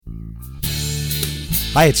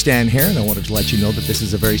Hi, it's Dan Hare, and I wanted to let you know that this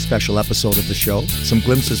is a very special episode of the show. Some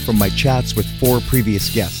glimpses from my chats with 4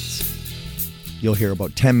 previous guests. You'll hear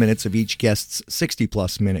about 10 minutes of each guest's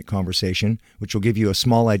 60-plus minute conversation, which will give you a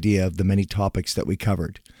small idea of the many topics that we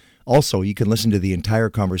covered. Also, you can listen to the entire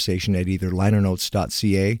conversation at either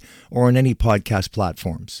linernotes.ca or on any podcast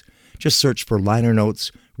platforms. Just search for Liner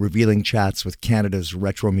Notes, Revealing Chats with Canada's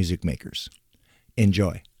Retro Music Makers.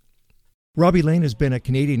 Enjoy. Robbie Lane has been a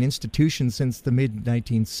Canadian institution since the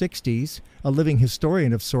mid-1960s, a living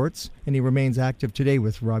historian of sorts, and he remains active today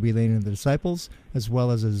with Robbie Lane and the Disciples, as well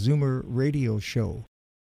as a Zoomer radio show.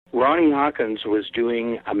 Ronnie Hawkins was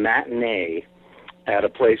doing a matinee at a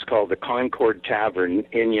place called the Concord Tavern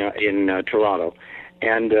in Toronto,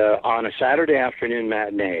 and on a Saturday afternoon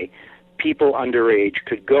matinee, people underage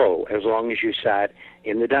could go as long as you sat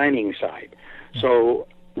in the dining side. So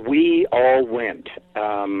we all went.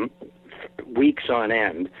 Weeks on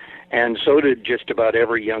end, and so did just about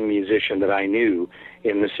every young musician that I knew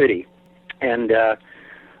in the city. And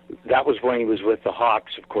that was when he was with the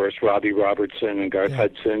Hawks, of course, Robbie Robertson and Garth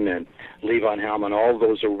Hudson and Levon Helm, all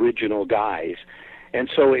those original guys. And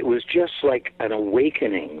so it was just like an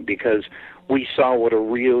awakening, because we saw what a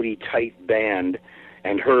really tight band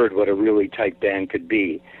and heard what a really tight band could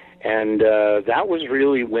be. And that was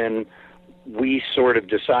really when we sort of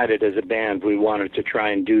decided as a band we wanted to try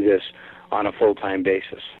and do this on a full-time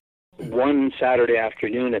basis. One Saturday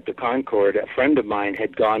afternoon at the Concord, a friend of mine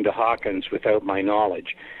had gone to Hawkins without my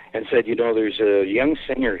knowledge and said, you know, there's a young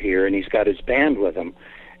singer here and he's got his band with him,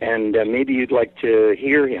 and maybe you'd like to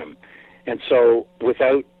hear him. And so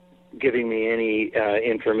without giving me any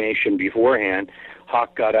information beforehand,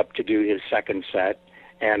 Hawk got up to do his second set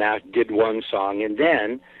and did one song, and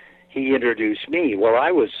then he introduced me. Well,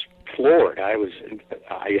 I was floored. I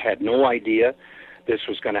had no idea this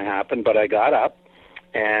was going to happen, but I got up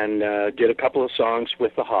and did a couple of songs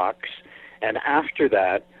with the Hawks, and after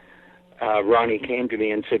that, Ronnie came to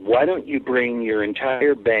me and said, why don't you bring your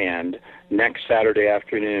entire band next Saturday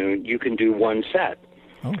afternoon? You can do one set.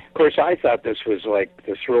 Oh. Of course, I thought this was like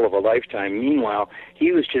the thrill of a lifetime. Meanwhile,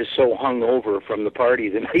 he was just so hungover from the party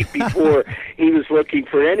the night before, he was looking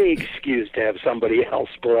for any excuse to have somebody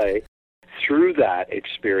else play. Through that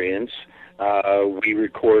experience, we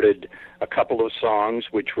recorded a couple of songs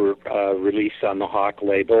which were released on the Hawk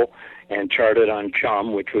label and charted on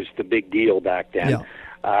Chum, which was the big deal back then.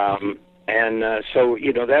 Yeah. So,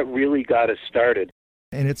 you know, that really got us started.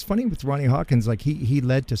 And it's funny with Ronnie Hawkins, like he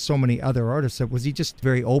led to so many other artists. Was he just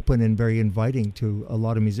very open and very inviting to a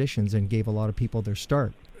lot of musicians and gave a lot of people their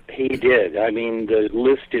start? He did. I mean, the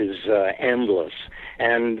list is endless.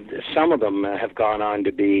 And some of them have gone on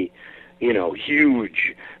to be, you know,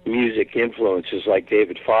 huge music influences like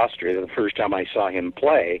David Foster. The first time I saw him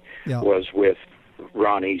play was with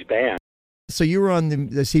Ronnie's band. So you were on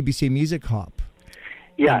the CBC Music Hop.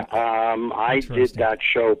 Yeah, I did that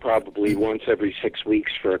show probably once every 6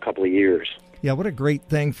 weeks for a couple of years. Yeah, what a great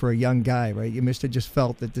thing for a young guy, right? You must have just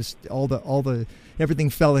felt that this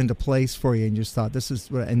everything fell into place for you, and you just thought this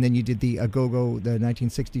is. And then you did the Agogo, the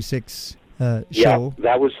 1966 show. Yeah,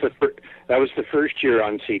 that was the first year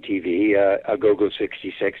on CTV, Agogo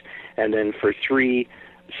 66, and then for 3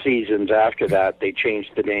 seasons after that, they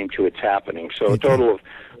changed the name to It's Happening. So a total of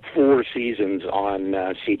 4 seasons on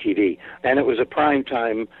CTV, and it was a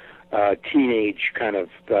primetime teenage kind of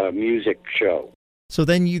music show. So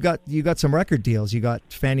then you got some record deals. You got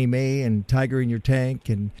Fannie Mae and Tiger in Your Tank,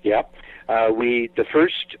 and the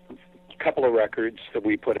first couple of records that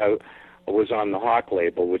we put out was on the Hawk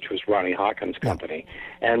label, which was Ronnie Hawkins' company,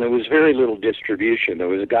 and there was very little distribution. There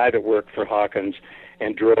was a guy that worked for Hawkins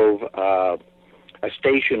and drove a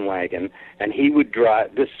station wagon, and he would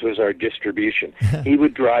drive, this was our distribution, he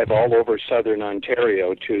would drive all over southern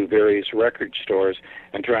Ontario to various record stores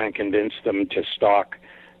and try and convince them to stock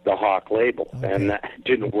the Hawk label, and that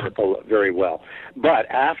didn't work very well. But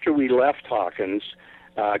after we left Hawkins,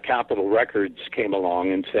 Capitol Records came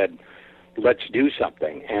along and said, let's do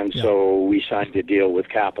something, and so we signed a deal with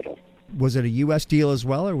Capitol. Was it a U.S. deal as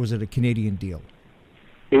well, or was it a Canadian deal?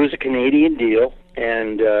 It was a Canadian deal,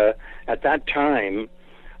 and at that time,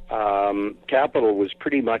 Capitol was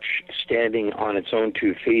pretty much standing on its own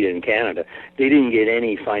 2 feet in Canada. They didn't get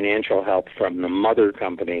any financial help from the mother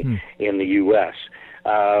company in the U.S.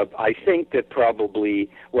 I think that probably,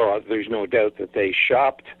 well, there's no doubt that they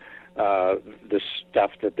shopped the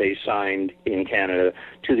stuff that they signed in Canada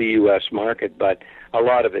to the U.S. market, but a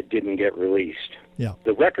lot of it didn't get released. Yeah.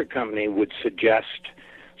 The record company would suggest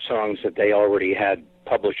songs that they already had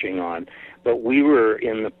publishing on, but we were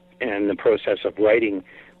in the process of writing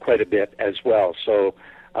quite a bit as well. So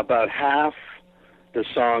about half the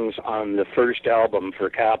songs on the first album for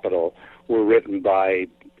Capitol were written by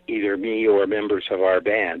either me or members of our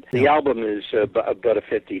band. The album is about a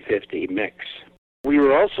 50-50 mix. We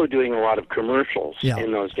were also doing a lot of commercials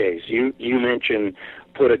in those days. You mentioned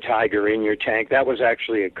Put a Tiger in Your Tank. That was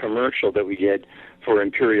actually a commercial that we did for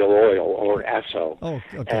Imperial Oil, or Esso. Oh,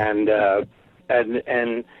 okay.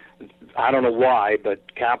 And I don't know why,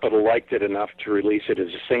 but Capitol liked it enough to release it as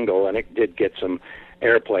a single, and it did get some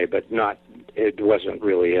airplay, but it wasn't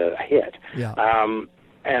really a hit. Yeah.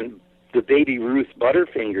 And the Baby Ruth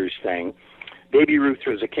Butterfingers thing, Baby Ruth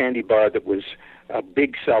was a candy bar that was a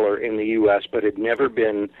big seller in the U.S., but had never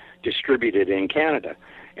been distributed in Canada.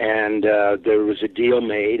 And there was a deal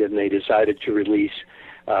made, and they decided to release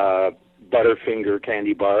Butterfinger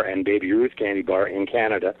Candy Bar and Baby Ruth Candy Bar in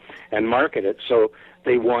Canada and market it. So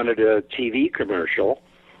they wanted a TV commercial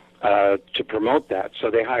to promote that.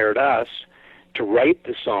 So they hired us to write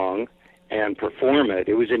the song and perform it.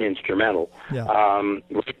 It was an instrumental. Write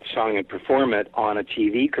the song and perform it on a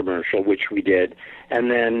TV commercial, which we did. And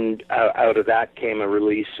then out of that came a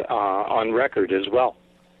release on record as well.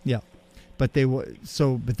 Yeah. But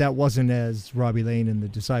but that wasn't as Robbie Lane and the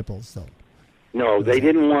Disciples, though. No, they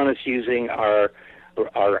didn't want us using our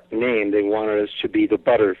name. They wanted us to be the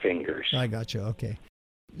Butterfingers. I got you. Okay.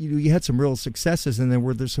 You had some real successes, and then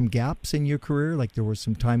were there some gaps in your career? Like there were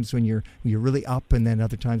some times when you're really up, and then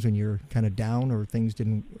other times when you're kind of down, or things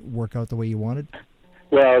didn't work out the way you wanted?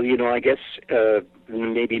 Well, I guess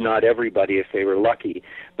maybe not everybody if they were lucky,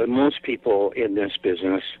 but most people in this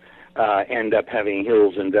business end up having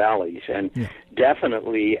hills and valleys. And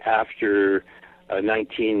definitely after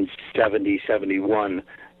 1970, 71,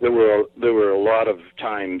 there were a lot of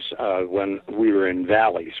times when we were in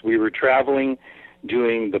valleys. We were traveling,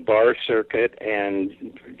 doing the bar circuit and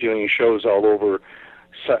doing shows all over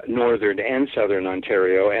northern and southern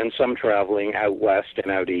Ontario, and some traveling out west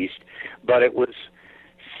and out east. But it was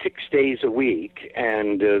 6 days a week,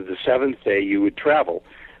 and the seventh day you would travel.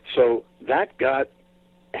 So that gets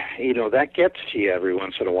to you every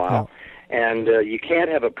once in a while. And you can't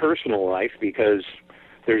have a personal life because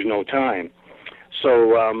there's no time.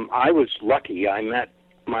 So I was lucky. I met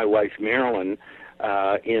my wife, Marilyn,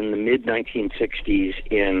 in the mid-1960s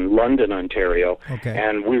in London, Ontario,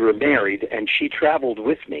 and we were married, and she traveled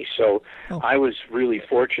with me. So I was really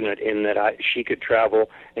fortunate in that she could travel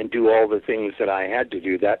and do all the things that I had to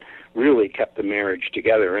do. That really kept the marriage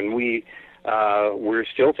together, and we're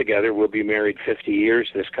still together. We'll be married 50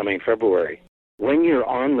 years this coming February. When you're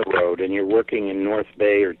on the road and you're working in North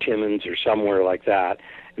Bay or Timmins or somewhere like that,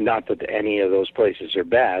 not that any of those places are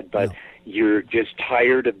bad, but you're just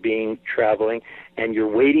tired of traveling, and you're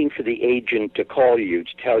waiting for the agent to call you to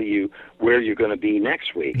tell you where you're going to be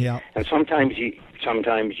next week. And sometimes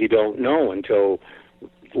you don't know until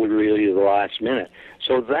really the last minute.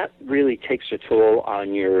 So that really takes a toll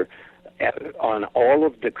on all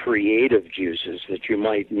of the creative juices that you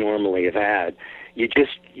might normally have had.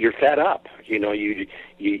 You're fed up. You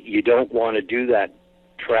don't want to do that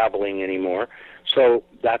traveling anymore. So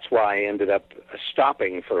that's why I ended up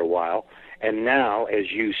stopping for a while. And now,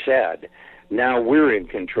 as you said, now we're in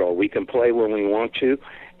control. We can play when we want to,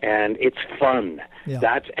 and it's fun.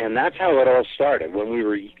 That's how it all started. When we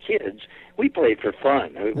were kids, we played for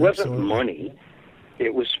fun. It wasn't money.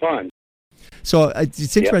 It was fun. So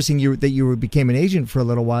it's interesting that you became an agent for a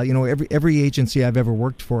little while. Every agency I've ever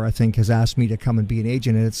worked for, I think, has asked me to come and be an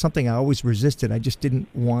agent, and it's something I always resisted. I just didn't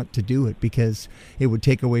want to do it because it would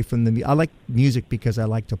take away from I like music because I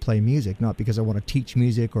like to play music, not because I want to teach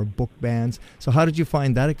music or book bands. So how did you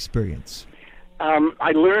find that experience?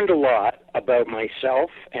 I learned a lot about myself,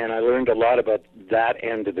 and I learned a lot about that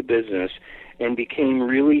end of the business, and became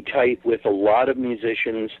really tight with a lot of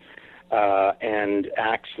musicians and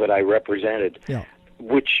acts that I represented,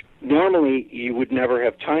 which normally you would never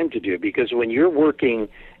have time to do, because when you're working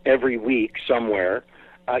every week somewhere,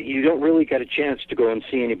 you don't really get a chance to go and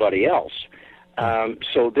see anybody else.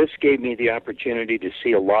 So this gave me the opportunity to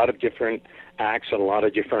see a lot of different acts and a lot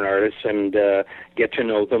of different artists and get to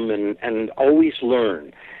know them and always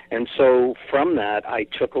learn. And so from that, I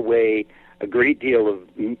took away a great deal of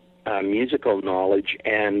musical knowledge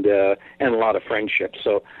and a lot of friendship.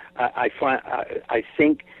 So I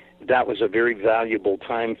think that was a very valuable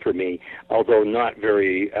time for me, although not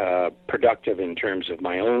very productive in terms of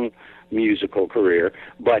my own musical career,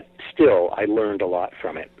 but still I learned a lot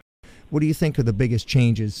from it. What do you think are the biggest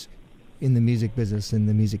changes in the music business, in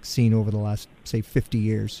the music scene over the last, say, 50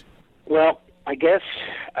 years? Well, I guess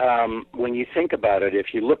when you think about it,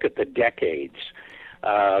 if you look at the decades,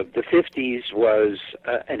 the 50s was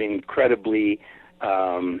an incredibly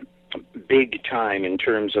big time in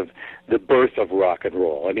terms of the birth of rock and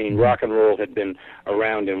roll. I mean, rock and roll had been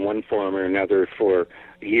around in one form or another for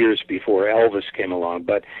years before Elvis came along,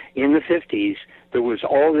 but in the 50s, there was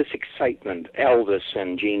all this excitement, Elvis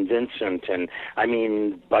and Gene Vincent and, I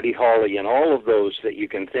mean, Buddy Holly and all of those that you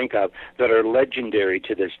can think of that are legendary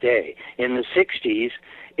to this day. In the 60s,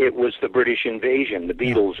 it was the British invasion, the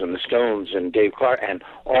Beatles and the Stones and Dave Clark and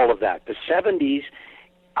all of that. The 70s,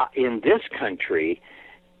 in this country,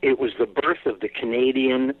 it was the birth of the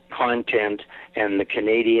Canadian content and the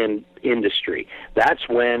Canadian industry. That's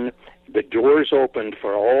when the doors opened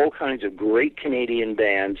for all kinds of great Canadian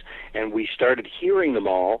bands, and we started hearing them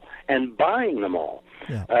all and buying them all.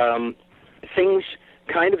 Yeah. Things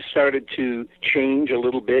kind of started to change a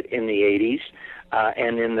little bit in the 80s,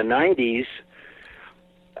 and in the 90s,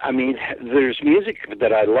 I mean, there's music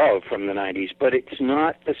that I love from the 90s, but it's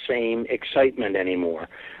not the same excitement anymore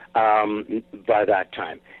by that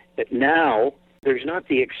time. Now, there's not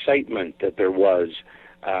the excitement that there was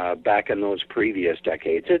back in those previous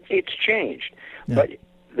decades. It's changed, but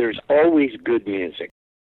there's always good music.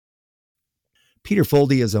 Peter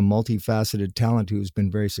Foldy is a multifaceted talent who has been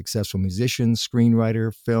a very successful musician,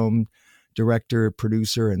 screenwriter, film director,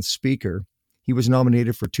 producer, and speaker. He was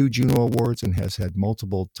nominated for 2 Juno Awards and has had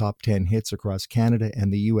multiple top 10 hits across Canada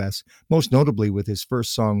and the U.S., most notably with his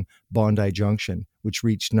first song, Bondi Junction, which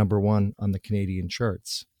reached #1 on the Canadian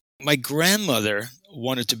charts. My grandmother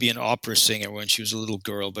wanted to be an opera singer when she was a little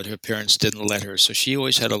girl, but her parents didn't let her. So she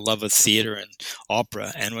always had a love of theater and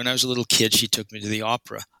opera. And when I was a little kid, she took me to the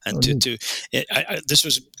opera. And this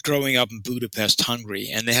was growing up in Budapest,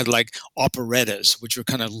 Hungary. And they had like operettas, which were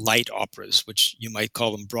kind of light operas, which you might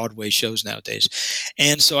call them Broadway shows nowadays.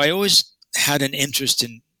 And so I always had an interest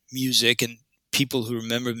in music, and people who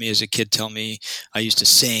remember me as a kid tell me I used to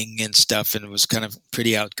sing and stuff and was kind of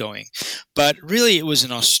pretty outgoing. But really, it was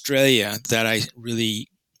in Australia that I really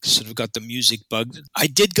sort of got the music bug. I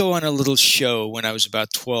did go on a little show when I was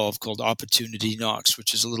about 12 called Opportunity Knocks,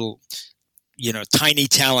 which is a little, tiny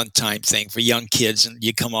talent time thing for young kids. And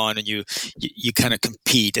you come on and you kind of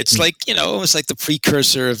compete. It's like, almost like the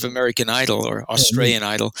precursor of American Idol or Australian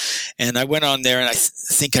Idol. And I went on there and I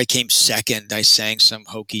think I came second. I sang some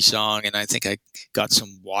hokey song and I think I got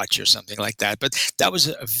some watch or something like that. But that was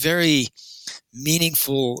a very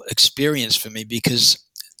meaningful experience for me because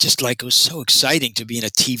just like it was so exciting to be in a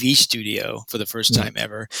TV studio for the first time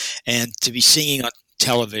ever and to be singing on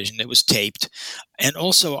television. It was taped. And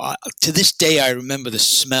also, to this day, I remember the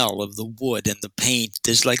smell of the wood and the paint.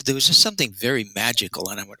 There was just something very magical.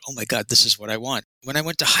 And I went, oh my God, this is what I want. When I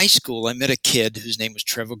went to high school, I met a kid whose name was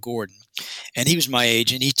Trevor Gordon. And he was my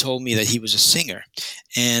age, and he told me that he was a singer.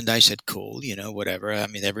 And I said, cool, whatever. I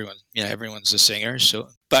mean, everyone's a singer.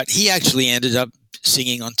 But he actually ended up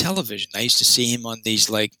singing on television. I used to see him on these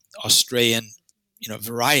like Australian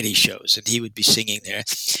variety shows, and he would be singing there.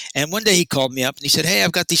 And one day he called me up and he said, hey,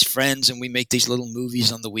 I've got these friends and we make these little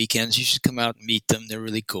movies on the weekends. You should come out and meet them. They're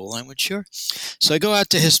really cool. I went, sure. So I go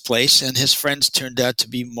out to his place, and his friends turned out to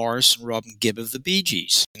be Morris and Robin Gibb of the Bee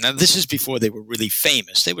Gees. Now, this is before they were really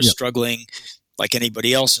famous. They were struggling like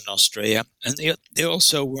anybody else in Australia. And they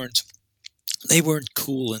also weren't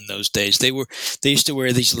cool in those days. They used to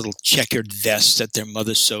wear these little checkered vests that their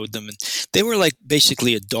mother sewed them, and they were like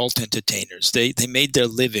basically adult entertainers. They made their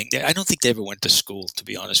living. I don't think they ever went to school, to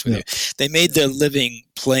be honest with you. They made their living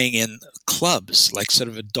playing in clubs, like sort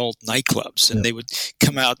of adult nightclubs, and they would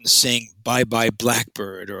come out and sing "Bye Bye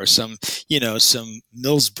Blackbird" or some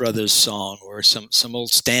Mills Brothers song or some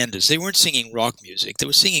old standards. They weren't singing rock music. They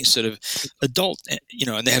were singing sort of adult, and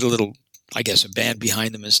they had a little, I guess, a band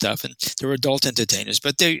behind them and stuff. And they were adult entertainers,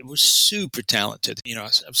 but they were super talented. I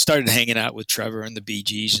started hanging out with Trevor and the Bee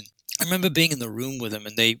Gees. And I remember being in the room with them,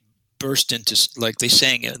 and they burst into, like, they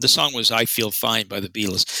sang, the song was I Feel Fine by the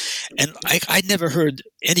Beatles. And I'd never heard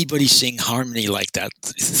anybody sing harmony like that.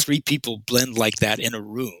 3 people blend like that in a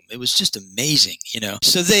room. It was just amazing,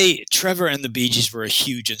 So Trevor and the Bee Gees were a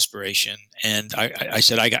huge inspiration. And I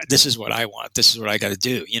said, this is what I want. This is what I got to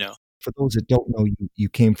do, For those that don't know, you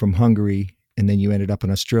came from Hungary, and then you ended up in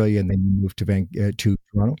Australia, and then you moved to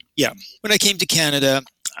Toronto? Yeah. When I came to Canada,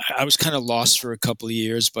 I was kind of lost for a couple of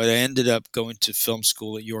years, but I ended up going to film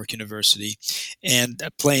school at York University and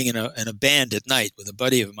playing in a band at night with a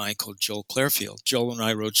buddy of mine called Joel Clairfield. Joel and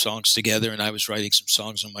I wrote songs together, and I was writing some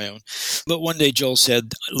songs on my own. But one day Joel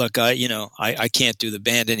said, look, I can't do the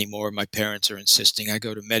band anymore. My parents are insisting I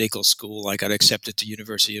go to medical school. I got accepted to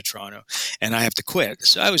University of Toronto, and I have to quit.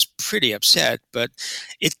 So I was pretty upset, but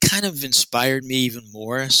it kind of inspired me even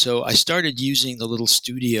more. So I started using the little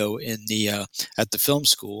studio at the film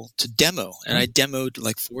school school to demo, and I demoed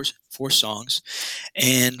like four songs,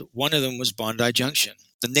 and one of them was Bondi Junction.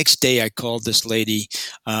 The next day, I called this lady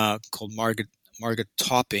called Margaret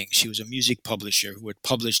Topping. She was a music publisher who had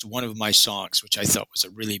published one of my songs, which I thought was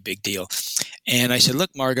a really big deal. And I said,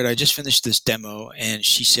 look, Margaret, I just finished this demo. And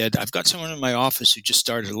she said, I've got someone in my office who just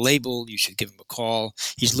started a label. You should give him a call.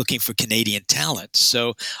 He's looking for Canadian talent.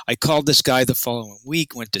 So I called this guy the following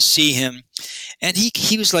week, went to see him. And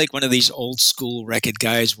he was like one of these old school record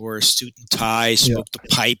guys, wore a suit and tie, smoked a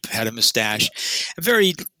pipe, had a mustache,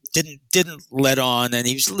 very didn't let on, and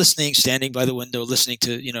he was listening, standing by the window, listening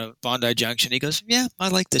to Bondi Junction. He goes, "Yeah, I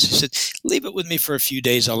like this." He said, "Leave it with me for a few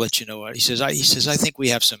days. I'll let you know what." He says, "I think we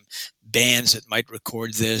have some bands that might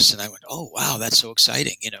record this." And I went, "Oh wow, that's so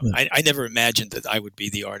exciting!" I never imagined that I would be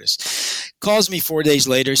the artist. Calls me 4 days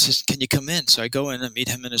later, says, "Can you come in?" So I go in and meet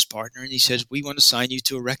him and his partner, and he says, "We want to sign you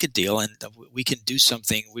to a record deal, and we can do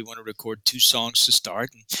something. We want to record 2 songs to start,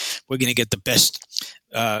 and we're going to get the best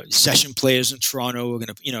session players in Toronto. We're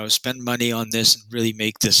going to, spend money on this and really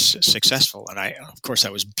make this successful." And of course, I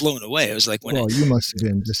was blown away. I was like, you must have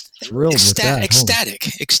been just thrilled with that.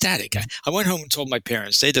 Ecstatic. I went home and told my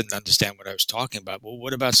parents. They didn't understand what I was talking about. Well,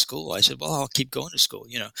 what about school? I said, well, I'll keep going to school,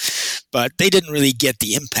 but they didn't really get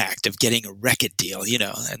the impact of getting a record deal,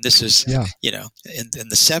 and this is, in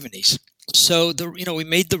the 70s. So we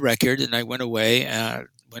made the record, and I went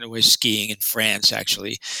away skiing in France,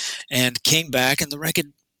 actually, and came back, and the record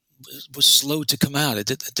was slow to come out. It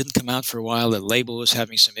didn't come out for a while. The label was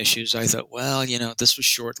having some issues. I thought, well, this was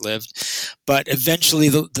short-lived, but eventually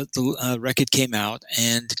the record came out,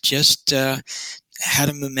 and just had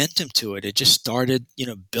a momentum to it. It just started,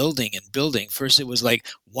 building and building. First, it was like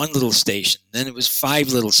one little station, then it was 5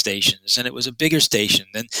 little stations, and it was a bigger station.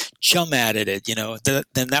 Then Chum added it,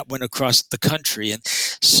 then that went across the country, and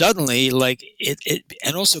suddenly, like it,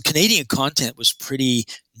 and also Canadian content was pretty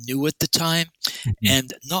new at the time,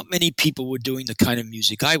 and not many people were doing the kind of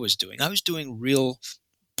music I was doing. I was doing real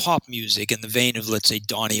pop music in the vein of, let's say,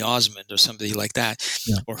 Donny Osmond or somebody like that,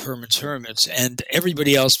 or Herman's Hermits, and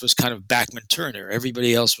everybody else was kind of Bachman Turner.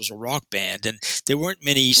 Everybody else was a rock band, and there weren't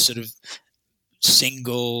many sort of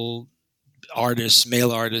single artists,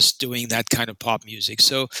 male artists, doing that kind of pop music.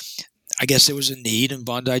 So I guess there was a need, and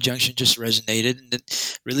Bondi Junction just resonated, and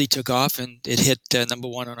it really took off, and it hit number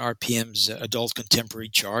 1 on RPM's adult contemporary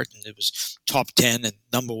chart, and it was top 10 and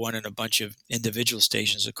number 1 in a bunch of individual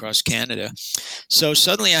stations across Canada. So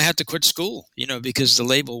suddenly I had to quit school, because the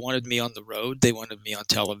label wanted me on the road. They wanted me on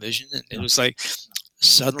television, and it was like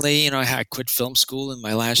suddenly, I had quit film school in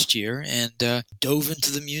my last year and dove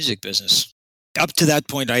into the music business. Up to that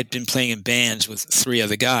point, I had been playing in bands with 3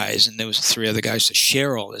 other guys, and there was 3 other guys to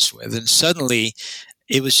share all this with. And suddenly,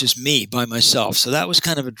 it was just me by myself. So that was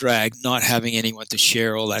kind of a drag, not having anyone to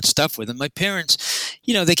share all that stuff with. And my parents,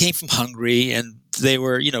 they came from Hungary, and they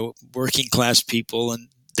were, working class people, and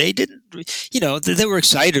they didn't, they were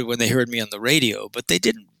excited when they heard me on the radio, but they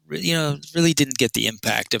didn't, really didn't get the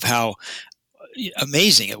impact of how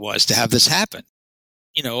amazing it was to have this happen.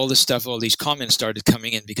 All this stuff, all these comments started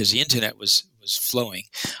coming in because the internet was flowing.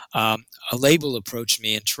 A label approached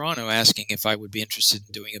me in Toronto asking if I would be interested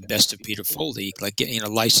in doing a best of Peter Foldy, like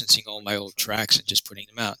licensing all my old tracks and just putting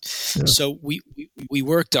them out. Yeah. So we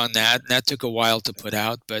worked on that, and that took a while to put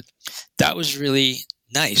out, but that was really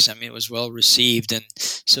nice. I mean, it was well received, and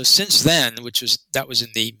so since then, that was in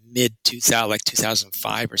the mid 2000, like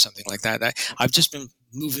 2005 or something like that. I've just been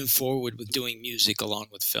moving forward with doing music along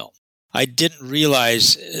with film. I didn't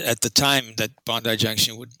realize at the time that Bondi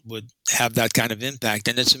Junction would have that kind of impact.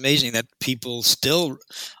 And it's amazing that people still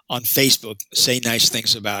on Facebook say nice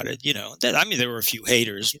things about it. There were a few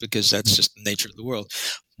haters because that's just the nature of the world.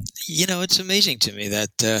 It's amazing to me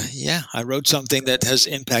that, I wrote something that has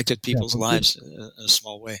impacted people's lives in a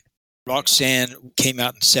small way. Roxanne came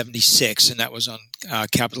out in 76, and that was on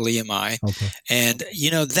Capital EMI. Okay. And,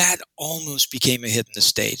 that almost became a hit in the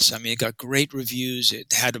States. I mean, it got great reviews.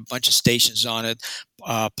 It had a bunch of stations on it.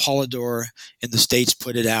 Polydor in the States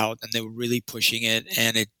put it out, and they were really pushing it,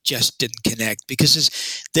 and it just didn't connect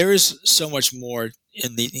because there is so much more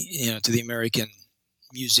in the, to the American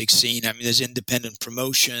music scene. I mean, there's independent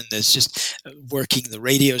promotion. There's just working the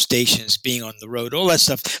radio stations, being on the road, all that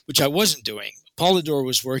stuff, which I wasn't doing. Polydor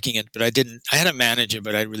was working it, but I had a manager,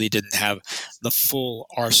 but I really didn't have the full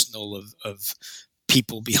arsenal of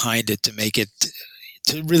people behind it to make it,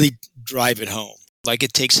 to really drive it home. Like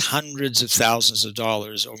it takes hundreds of thousands of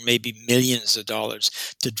dollars or maybe millions of dollars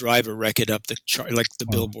to drive a record up like the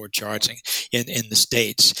Billboard charting in the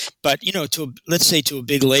States. But, let's say to a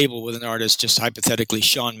big label with an artist, just hypothetically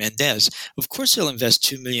Shawn Mendes, of course they'll invest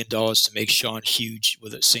 $2 million to make Shawn huge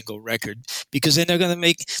with a single record, because then they're going to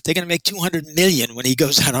make 200 million when he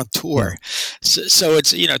goes out on tour. Yeah. So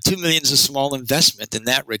it's, 2 million is a small investment in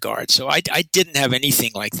that regard. So I didn't have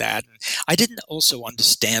anything like that. And I didn't also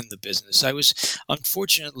understand the business. I was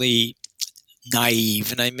unfortunately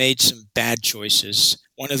naive, and I made some bad choices.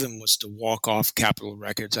 One of them was to walk off Capitol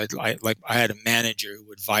Records. I had a manager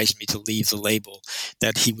who advised me to leave the label,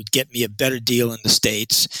 that he would get me a better deal in the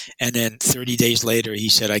States. And then 30 days later, he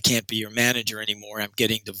said, "I can't be your manager anymore. I'm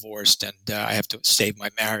getting divorced, and I have to save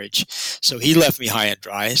my marriage." So he left me high and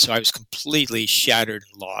dry. So I was completely shattered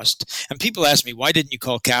and lost. And people ask me, "Why didn't you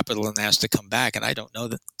call Capitol and ask to come back?" And I don't know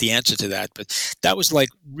the answer to that. But that was like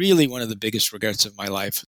really one of the biggest regrets of my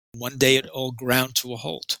life. One day it all ground to a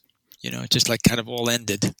halt. It just like kind of all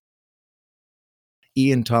ended.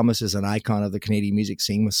 Ian Thomas is an icon of the Canadian music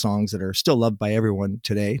scene with songs that are still loved by everyone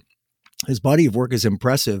today. His body of work is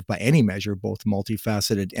impressive by any measure, both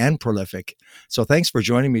multifaceted and prolific. So thanks for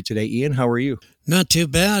joining me today, Ian. How are you? Not too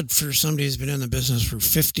bad for somebody who's been in the business for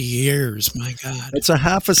 50 years. My God. It's a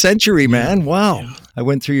half a century, man. Wow. Yeah. I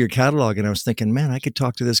went through your catalog and I was thinking, man, I could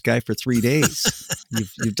talk to this guy for 3 days.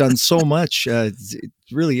 You've done so much. It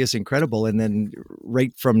really is incredible. And then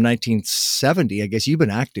right from 1970, I guess you've been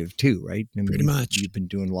active too, right? I mean, pretty much. You've been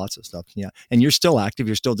doing lots of stuff. Yeah. And you're still active.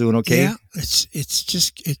 You're still doing okay? Yeah.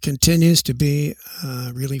 It continues to be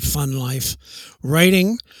a really fun life.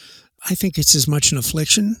 Writing, I think it's as much an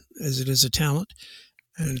affliction as it is a talent.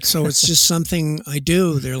 And so it's just something I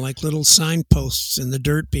do. They're like little signposts in the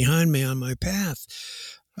dirt behind me on my path.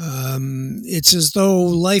 It's as though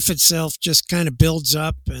life itself just kind of builds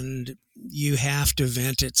up and you have to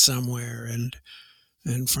vent it somewhere.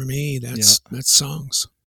 And for me, that's songs.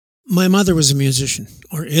 My mother was a musician,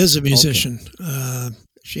 or is a musician. Okay.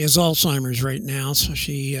 She has Alzheimer's right now, so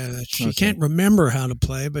she can't remember how to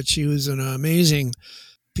play, but she was an amazing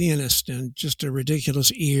pianist and just a ridiculous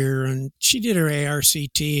ear. And she did her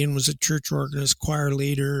ARCT and was a church organist, choir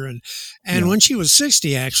leader. And when she was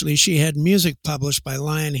 60, actually, she had music published by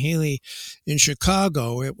Lion Haley in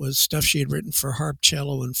Chicago. It was stuff she had written for harp,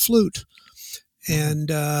 cello, and flute.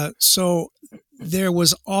 And so there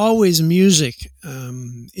was always music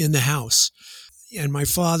in the house. And my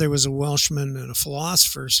father was a Welshman and a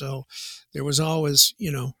philosopher, so there was always,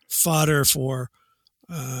 fodder for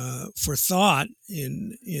thought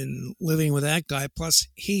in living with that guy. Plus,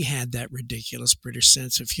 he had that ridiculous British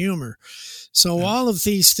sense of humor. So all of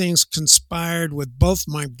these things conspired with both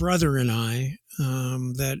my brother and I,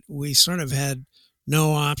 that we sort of had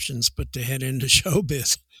no options but to head into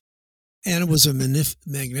showbiz. And it was a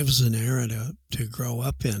magnificent era to grow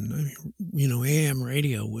up in. I mean, AM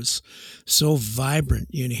radio was so vibrant.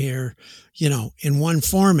 You'd hear, in one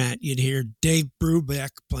format, you'd hear Dave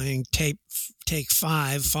Brubeck playing Take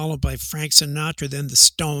 5, followed by Frank Sinatra, then the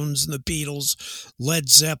Stones and the Beatles, Led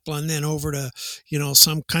Zeppelin, then over to,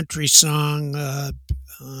 some country song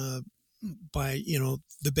by,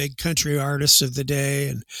 the big country artists of the day.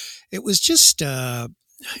 And it was just...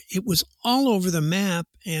 it was all over the map,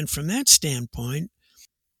 and from that standpoint,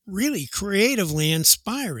 really creatively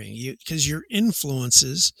inspiring, because your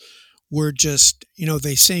influences were just,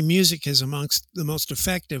 they say music is amongst the most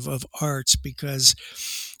effective of arts because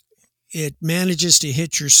it manages to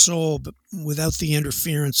hit your soul but without the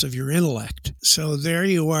interference of your intellect. So there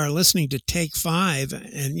you are listening to Take 5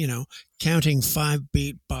 and, counting 5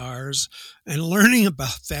 beat bars and learning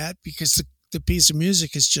about that because the piece of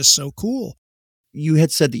music is just so cool. You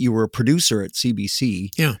had said that you were a producer at CBC.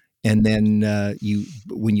 Yeah. And then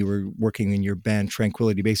when you were working in your band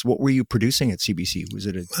Tranquility Base, what were you producing at CBC? Was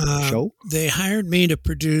it a show? They hired me to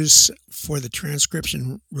produce for the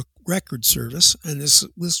transcription record service. And this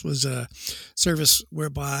was a service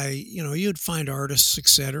whereby, you'd find artists,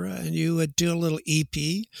 etc., and you would do a little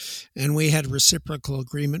EP. And we had a reciprocal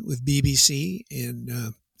agreement with BBC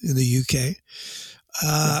in the UK.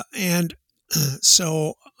 And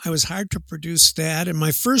so I was hired to produce that. And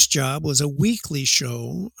my first job was a weekly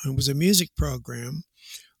show. It was a music program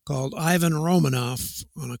called Ivan Romanoff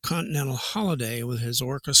on a Continental Holiday with his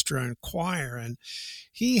orchestra and choir. And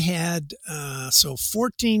he had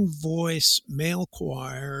 14-voice male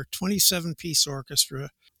choir, 27-piece orchestra,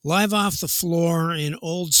 live off the floor in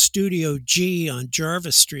old Studio G on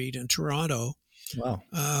Jarvis Street in Toronto. Wow.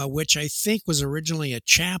 Which I think was originally a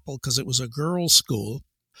chapel because it was a girls' school.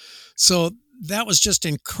 So that was just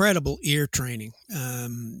incredible ear training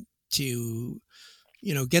to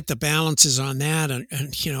get the balances on that. And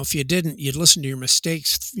if you didn't, you'd listen to your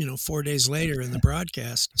mistakes, 4 days later in the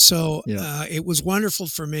broadcast. So it was wonderful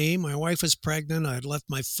for me. My wife was pregnant. I'd left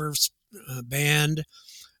my first band.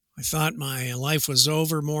 I thought my life was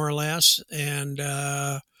over, more or less. And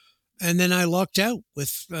then I lucked out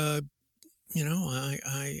with, I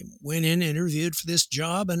went in, interviewed for this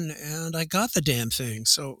job, and I got the damn thing.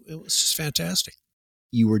 So it was just fantastic.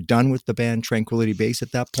 You were done with the band Tranquility Base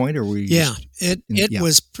at that point, or were you? Yeah, it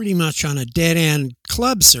was pretty much on a dead end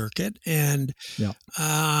club circuit, and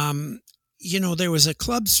there was a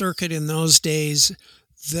club circuit in those days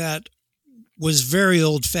that was very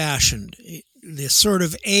old fashioned. The sort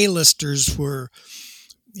of A-listers were,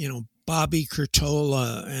 Bobby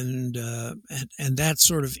Curtola and that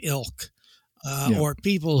sort of ilk, or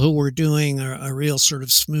people who were doing a real sort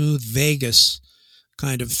of smooth Vegas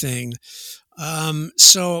kind of thing.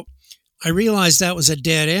 So I realized that was a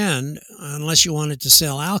dead end unless you wanted to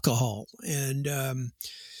sell alcohol. And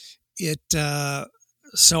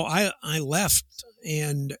so I left,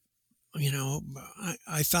 and,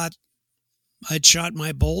 I thought I'd shot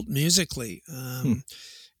my bolt musically.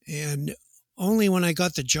 And only when I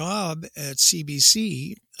got the job at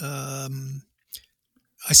CBC, I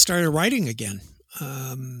started writing again.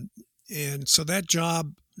 And so that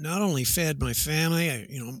job not only fed my family,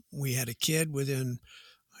 we had a kid within,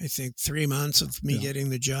 I think, 3 months of me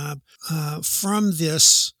getting the job. From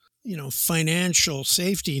this, financial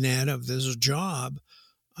safety net of this job,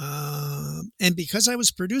 and because I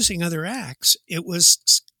was producing other acts, it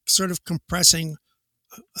was sort of compressing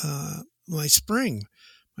my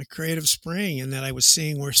creative spring, and that I was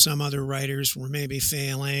seeing where some other writers were maybe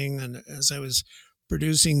failing. And as I was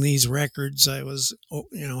producing these records, I was,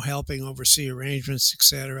 helping oversee arrangements,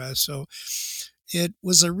 etc. So it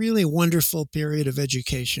was a really wonderful period of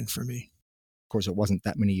education for me. Of course, it wasn't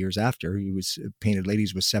that many years after. He was Painted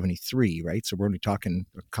Ladies was 73, right? So we're only talking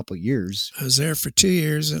a couple of years. I was there for 2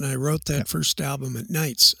 years, and I wrote that first album at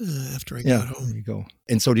nights after I got home. There you go.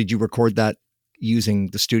 And so did you record that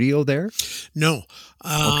using the studio there? No.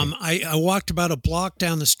 I walked about a block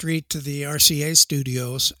down the street to the RCA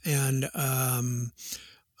studios, and I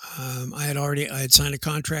had signed a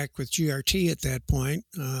contract with GRT at that point.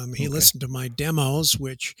 He listened to my demos,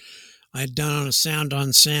 which I had done on a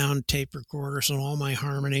sound-on-sound tape recorder, so all my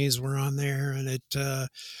harmonies were on there, and it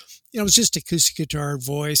was just acoustic guitar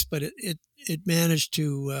voice, but it managed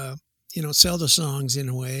to sell the songs in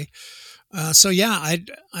a way.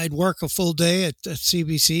 I'd work a full day at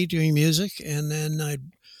CBC doing music, and then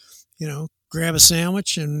I'd grab a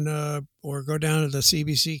sandwich and or go down to the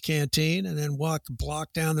CBC canteen, and then walk a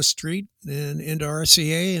block down the street and into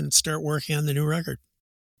RCA and start working on the new record.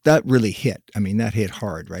 That really hit. I mean, that hit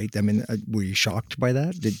hard, right? I mean, were you shocked by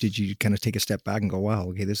that? Did you kind of take a step back and go, "Wow,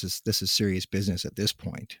 okay, this is serious business at this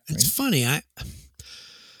point"? Right? It's funny. I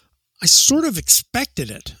sort of expected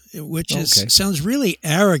it, which sounds really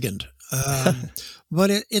arrogant, but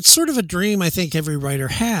it's sort of a dream I think every writer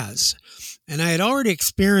has. And I had already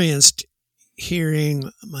experienced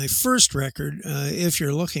hearing my first record, If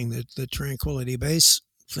You're Looking, the Tranquility Base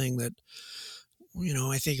thing that.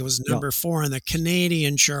 I think it was number 4 on the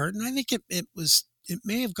Canadian chart, and I think it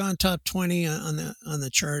may have gone top 20 on the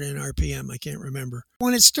chart in RPM. I can't remember.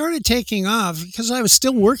 When it started taking off, because I was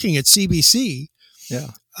still working at CBC,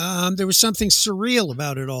 there was something surreal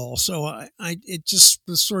about it all. So it just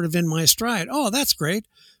was sort of in my stride. Oh, that's great.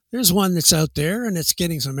 There's one that's out there and it's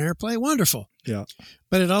getting some airplay. Wonderful. Yeah.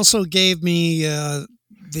 But it also gave me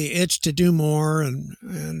the itch to do more and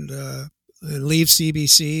leave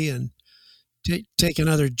CBC and take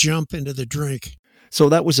another jump into the drink. So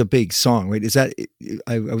that was a big song, right? Is that,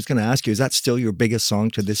 I was going to ask you, is that still your biggest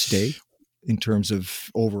song to this day in terms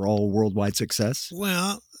of overall worldwide success?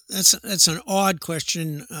 Well, that's an odd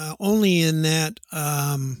question, only in that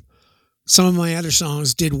some of my other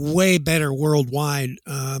songs did way better worldwide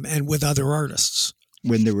and with other artists.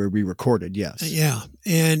 When they were re-recorded, yes. Yeah.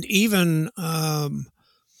 And even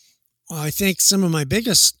I think some of my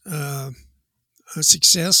biggest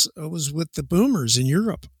success was with the Boomers in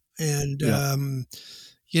Europe, and the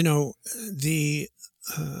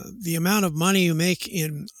amount of money you make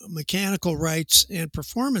in mechanical rights and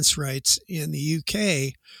performance rights in the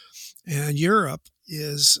UK and Europe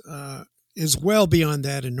is well beyond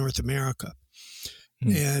that in North America.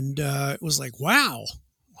 And it was like, wow,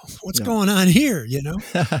 what's going on here?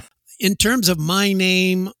 In terms of my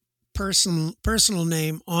name, personal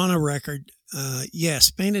name on a record,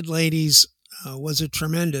 yes, Painted Ladies was a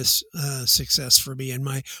tremendous success for me, and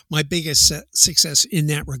my biggest success in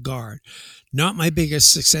that regard. Not my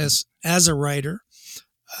biggest success as a writer,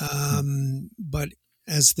 but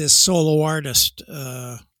as this solo artist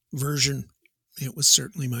version, it was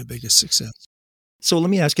certainly my biggest success. So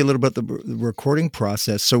let me ask you a little about the recording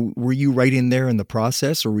process. So were you right in there in the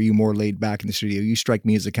process, or were you more laid back in the studio? You strike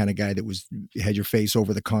me as the kind of guy that had your face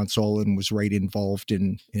over the console and was right involved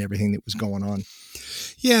in everything that was going on.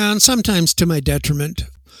 Yeah, and sometimes to my detriment.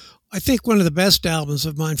 I think one of the best albums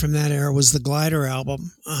of mine from that era was the Glider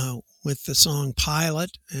album with the song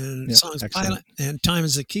Pilot and songs excellent. Pilot and Time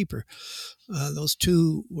is a Keeper. Those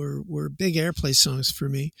two were big airplay songs for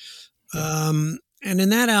me. And in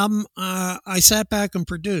that album, I sat back and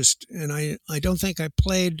produced, and I don't think I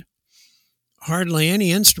played hardly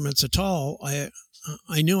any instruments at all.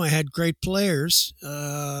 I knew I had great players,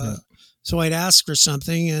 so I'd ask for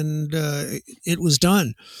something, and it was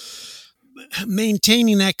done.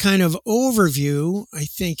 Maintaining that kind of overview, I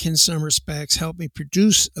think, in some respects, helped me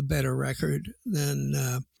produce a better record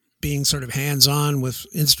than being sort of hands-on with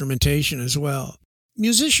instrumentation as well.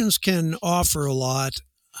 Musicians can offer a lot.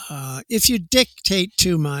 If you dictate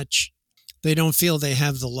too much, they don't feel they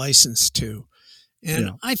have the license to.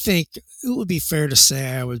 And I think it would be fair to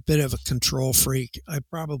say I was a bit of a control freak. I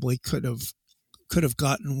probably could have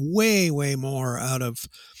gotten way, way more out of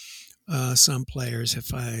some players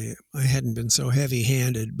if I hadn't been so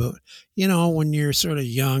heavy-handed. But, when you're sort of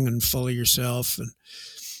young and full of yourself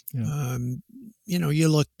and, you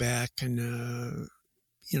look back and,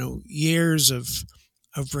 years of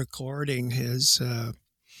recording has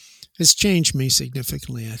changed me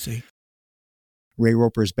significantly, I think. Ray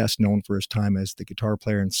Roper is best known for his time as the guitar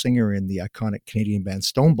player and singer in the iconic Canadian band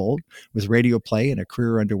Stonebolt, with radio play and a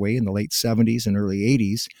career underway in the late 70s and early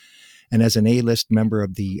 80s. And as an A-list member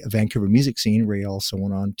of the Vancouver music scene, Ray also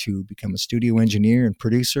went on to become a studio engineer and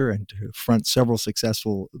producer and to front several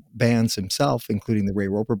successful bands himself, including the Ray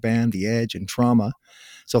Roper Band, The Edge, and Trauma.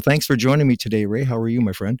 So thanks for joining me today, Ray. How are you,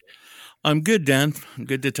 my friend? I'm good, Dan.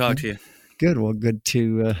 Good to talk to you. Good. Well, good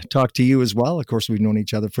to talk to you as well. Of course, we've known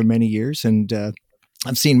each other for many years, and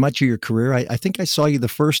I've seen much of your career. I think I saw you the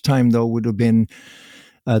first time, though, would have been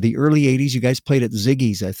the early 80s. You guys played at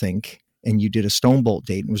Ziggy's, I think, and you did a Stonebolt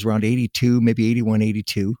date. It was around 82, maybe 81,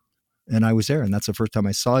 82. And I was there, and that's the first time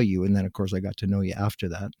I saw you. And then, of course, I got to know you after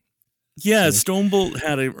that. Yeah, so. Stonebolt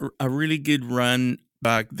had a really good run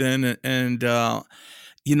back then. And, the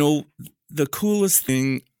coolest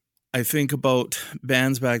thing I think about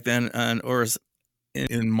bands back then, or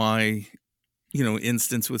in my,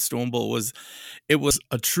 instance with Stonebolt, was it was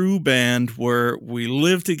a true band where we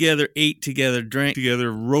lived together, ate together, drank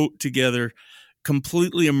together, wrote together,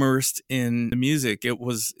 completely immersed in the music. It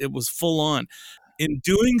was full on. In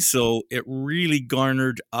doing so, it really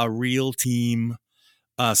garnered a real team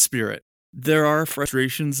spirit. There are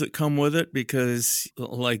frustrations that come with it because,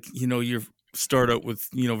 you start out with,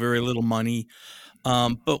 very little money.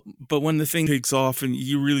 But when the thing takes off and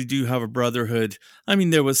you really do have a brotherhood, I mean,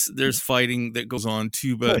 there's fighting that goes on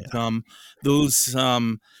too, but those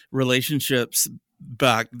relationships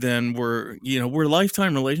back then were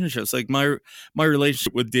lifetime relationships. Like my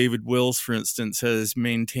relationship with David Wills, for instance, has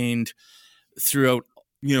maintained throughout,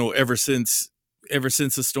 ever since the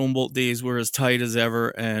Stonebolt days were as tight as ever.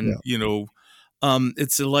 And,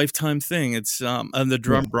 it's a lifetime thing. It's, and the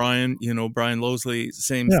drum, Brian Losley,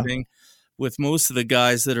 same thing with most of the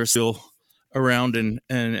guys that are still around and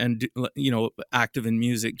active in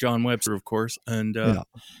music. John Webster, of course. And,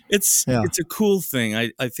 it's a cool thing.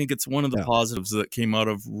 I think it's one of the positives that came out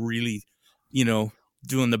of really,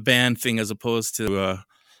 doing the band thing as opposed to,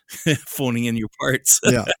 phoning in your parts.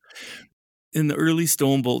 In the early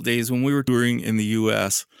Stonebolt days, when we were touring in the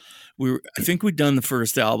U.S., I think we'd done the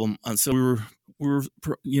first album, and so we were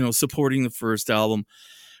supporting the first album.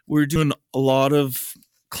 We were doing a lot of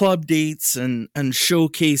club dates and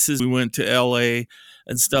showcases. We went to L.A.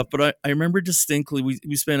 and stuff, but I remember distinctly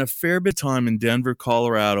we spent a fair bit of time in Denver,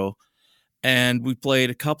 Colorado, and we played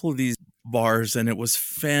a couple of these bars, and it was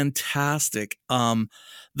fantastic.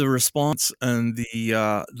 The response and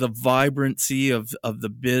the vibrancy of the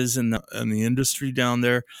biz and the industry down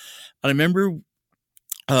there. I remember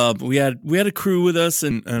we had a crew with us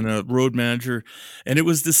and a road manager, and it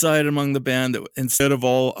was decided among the band that instead of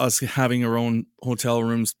all us having our own hotel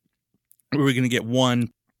rooms, we were going to get one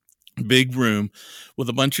big room with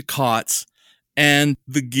a bunch of cots and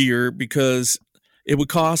the gear, because it would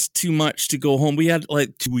cost too much to go home. We had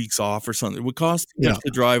like 2 weeks off or something. It would cost too much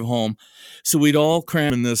to drive home. So we'd all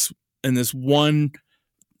cram in this one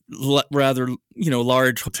rather,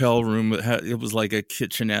 large hotel room. It was like a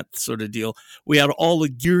kitchenette sort of deal. We had all the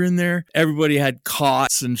gear in there. Everybody had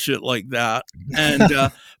cots and shit like that.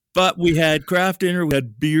 And, But we had craft dinner, we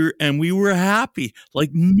had beer, and we were happy. Like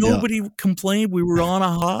nobody complained. We were on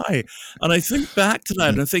a high. And I think back to that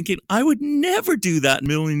and I'm thinking, I would never do that in a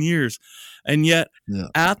million years. And yet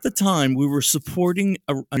at the time we were supporting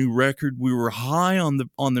a new record. We were high on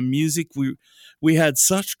the music. We had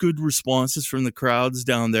such good responses from the crowds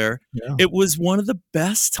down there. Yeah. It was one of the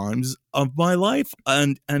best times of my life.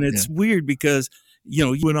 And it's weird because,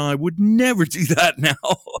 you and I would never do that now.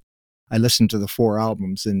 I listened to the 4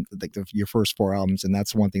 albums and like your first 4 albums, and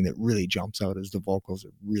that's one thing that really jumps out is the vocals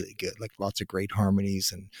are really good. Like lots of great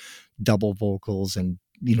harmonies and double vocals and,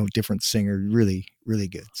 different singer, really, really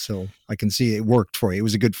good. So I can see it worked for you. It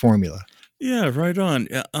was a good formula. Yeah, right on.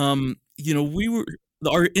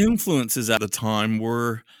 Our influences at the time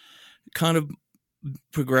were kind of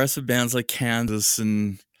progressive bands like Kansas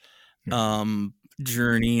and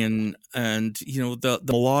Journey and the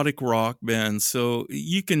melodic rock bands. So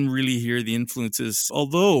you can really hear the influences.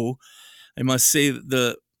 Although I must say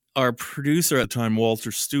that our producer at the time,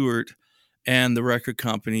 Walter Stewart, and the record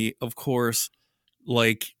company, of course,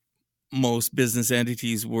 like most business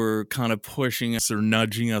entities, were kind of pushing us or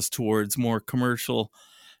nudging us towards more commercial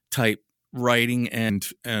type writing and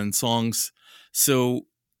songs. So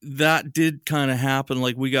that did kind of happen.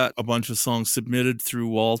 Like we got a bunch of songs submitted through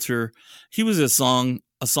Walter. He was a song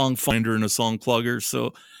finder and a song plugger.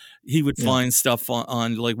 So he would find stuff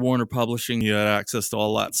on like Warner Publishing. He had access to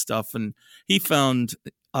all that stuff. And he found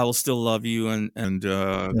I Will Still Love You and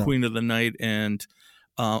Queen of the Night and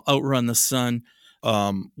Outrun the Sun,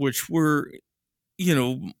 which were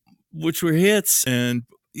hits and,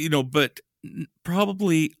 but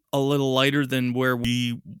probably a little lighter than where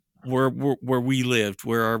we lived,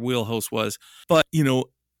 where our wheelhouse was. But,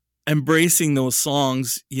 embracing those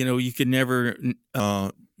songs, you could never,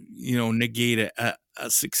 negate a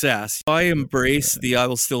success. I embrace the I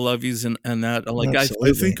Will Still Love Yous and that. Like, I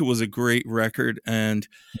think it was a great record. And,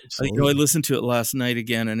 I listened to it last night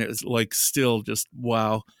again and it was like still just,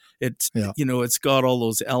 wow. It's, it's got all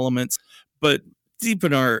those elements, but deep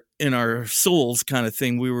in our souls kind of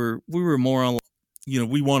thing, we were more on,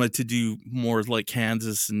 we wanted to do more like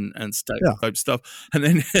Kansas and type stuff. And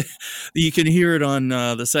then you can hear it on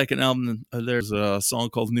the second album. There's a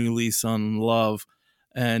song called New Lease on Love.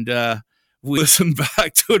 And we listen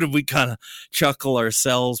back to it and we kind of chuckle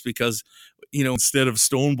ourselves because, instead of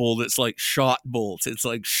Stonebolt, it's like shot bolt. It's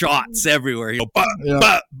like shots everywhere.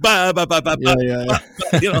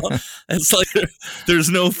 It's like there's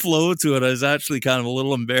no flow to it. I was actually kind of a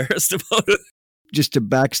little embarrassed about it. Just to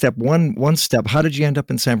backstep one step, how did you end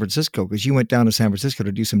up in San Francisco? Because you went down to San Francisco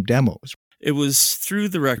to do some demos. It was through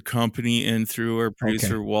the record company and through our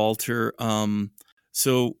producer, Walter.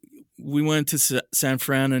 So we went to San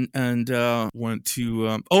Fran and went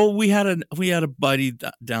to we had a buddy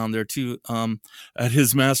down there too at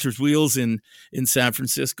his Master's Wheels in San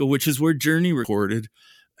Francisco, which is where Journey recorded.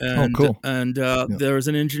 And, cool. And there was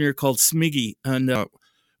an engineer called Smiggy, and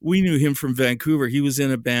we knew him from Vancouver. He was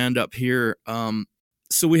in a band up here.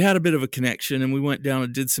 So we had a bit of a connection and we went down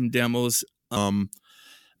and did some demos. And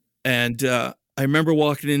I remember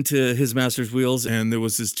walking into his Master's Wheels and there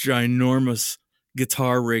was this ginormous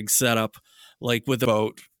guitar rig set up, like with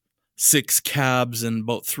about 6 cabs and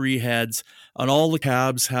about 3 heads. And all the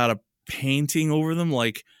cabs had a painting over them.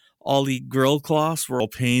 Like all the grill cloths were all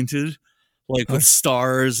painted, like with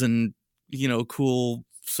stars and, cool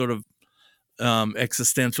sort of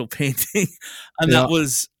existential painting. And that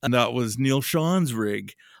was Neil Sean's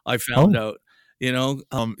rig. I found out,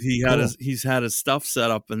 he's had his stuff set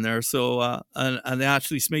up in there. So, and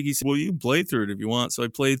actually Smiggy said, well, you can play through it if you want. So I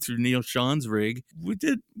played through Neil Sean's rig. We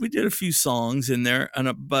did a few songs in there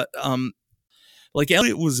but like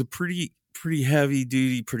Elliot was a pretty heavy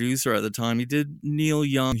duty producer at the time. He did Neil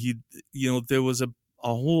Young. There was a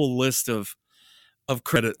whole list of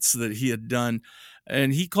credits that he had done.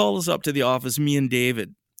 And he called us up to the office, me and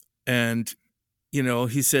David. And,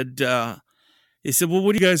 he said, well,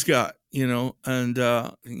 what do you guys got? And,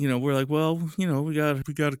 we're like, well, we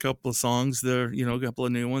got a couple of songs there, a couple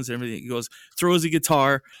of new ones, everything. He goes, throws a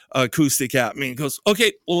guitar acoustic at me and goes,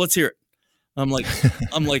 okay, well, let's hear it. I'm like,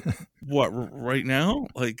 what, right now?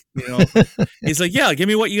 Like, he's like, yeah, give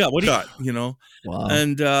me what you got. What do you got? Wow.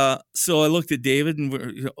 And so I looked at David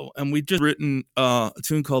and we'd just written a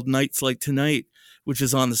tune called Nights Like Tonight, which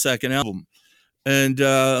is on the second album. And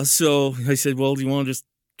so I said, well, do you want to just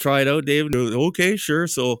try it out, David? Okay, sure.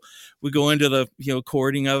 So we go into the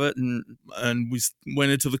chording of it and we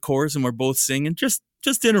went into the chorus and we're both singing just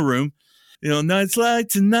in a room, nights like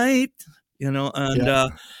tonight,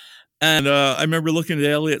 and I remember looking at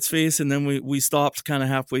Elliot's face and then we stopped kind of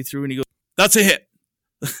halfway through and he goes, that's a hit.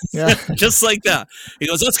 Yeah. Just like that. He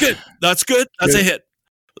goes, that's good. That's good. That's a hit.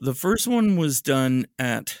 The first one was done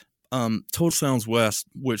at Total Sounds West,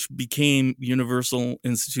 which became Universal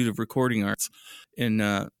Institute of Recording Arts in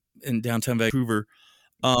downtown Vancouver.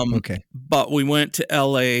 Okay. But we went to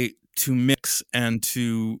LA to mix and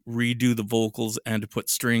to redo the vocals and to put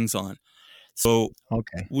strings on. So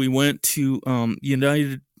Okay. we went to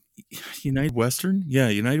United Western? Yeah,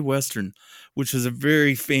 United Western, which is a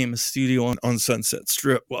very famous studio on Sunset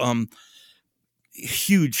Strip.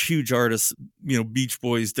 Huge artists, Beach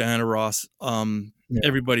Boys, Diana Ross,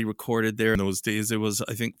 everybody recorded there in those days. There was,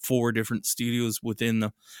 I think, 4 different studios within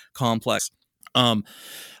the complex.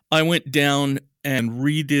 I went down and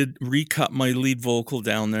recut my lead vocal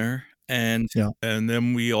down there. And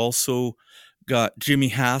then we also got Jimmy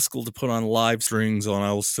Haskell to put on live strings on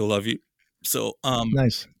I Will Still Love You. So,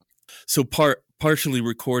 nice. So partially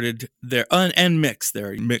recorded there and mixed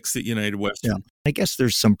there. Mixed at United Western. Yeah. I guess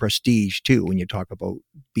there's some prestige too when you talk about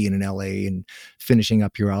being in LA and finishing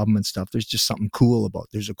up your album and stuff. There's just something cool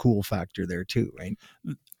there's a cool factor there too, right?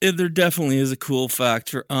 There definitely is a cool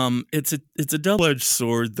factor. It's a double-edged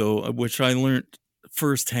sword though, which I learned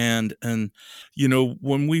firsthand. And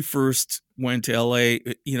when we first went to LA,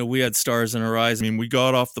 we had stars in our eyes. I mean, we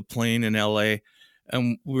got off the plane in LA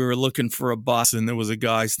and we were looking for a bus, and there was a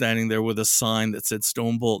guy standing there with a sign that said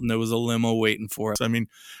Stonebolt, and there was a limo waiting for us. I mean,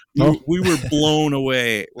 we were blown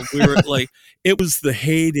away. We were like, it was the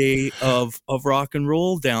heyday of rock and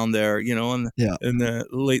roll down there, in the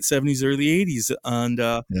late 70s, early 80s.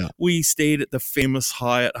 And we stayed at the famous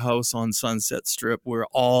Hyatt House on Sunset Strip where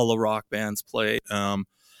all the rock bands play. And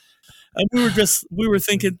we were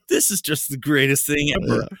thinking, this is just the greatest thing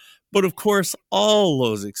ever. Yeah. But of course, all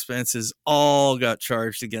those expenses all got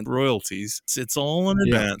charged against royalties. It's all in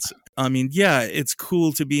advance. I mean, it's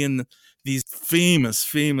cool to be in these famous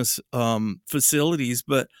facilities,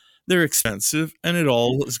 but they're expensive, and it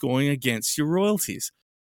all is going against your royalties.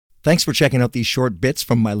 Thanks for checking out these short bits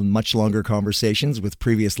from my much longer conversations with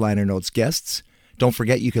previous Liner Notes guests. Don't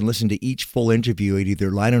forget you can listen to each full interview at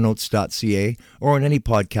either linernotes.ca or on any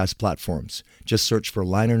podcast platforms. Just search for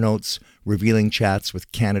Liner Notes, revealing chats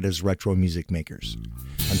with Canada's retro music makers.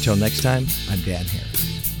 Until next time, I'm Dan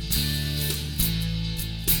Hare.